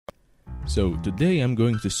So today I'm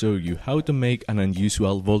going to show you how to make an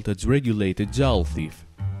unusual voltage regulated Joule Thief.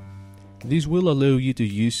 This will allow you to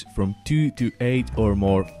use from 2 to 8 or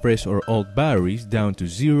more fresh or old batteries down to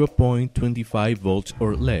 0.25 volts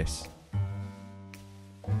or less.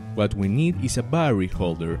 What we need is a battery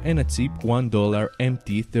holder and a cheap $1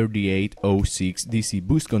 MT3806 DC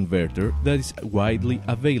boost converter that is widely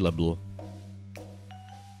available.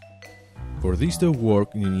 For this to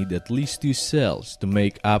work, you need at least 2 cells to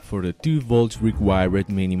make up for the 2 volts required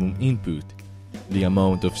minimum input. The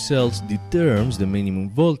amount of cells determines the minimum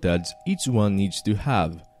voltage each one needs to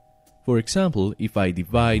have. For example, if I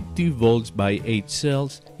divide 2 volts by 8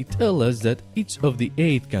 cells, it tells us that each of the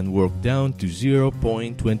 8 can work down to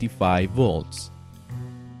 0.25 volts.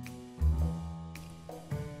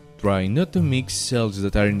 Try not to mix cells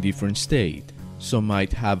that are in different state. Some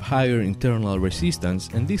might have higher internal resistance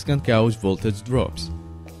and this can cause voltage drops.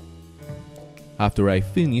 After I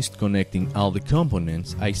finished connecting all the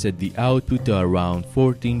components, I set the output to around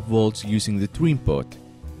 14 volts using the trim pot.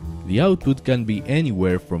 The output can be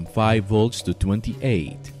anywhere from 5 volts to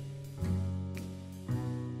 28.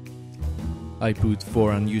 I put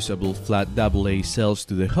 4 unusable flat AA cells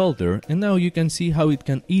to the holder and now you can see how it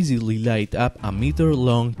can easily light up a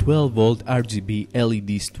meter-long 12-volt RGB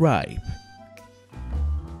LED stripe.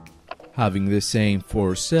 Having the same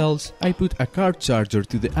 4 cells, I put a car charger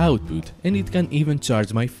to the output and it can even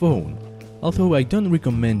charge my phone. Although I don't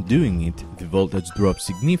recommend doing it, the voltage drops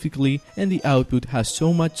significantly and the output has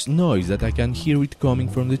so much noise that I can hear it coming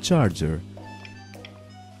from the charger.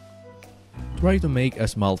 Try to make a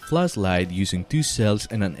small flashlight using 2 cells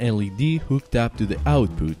and an LED hooked up to the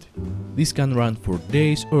output. This can run for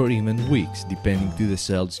days or even weeks depending to the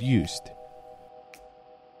cells used.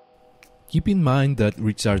 Keep in mind that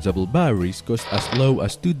rechargeable batteries cost as low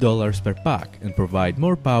as $2 per pack and provide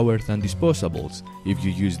more power than disposables. If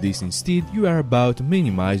you use this instead, you are about to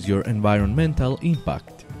minimize your environmental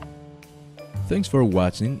impact. Thanks for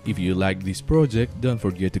watching. If you like this project, don't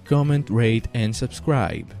forget to comment, rate and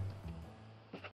subscribe.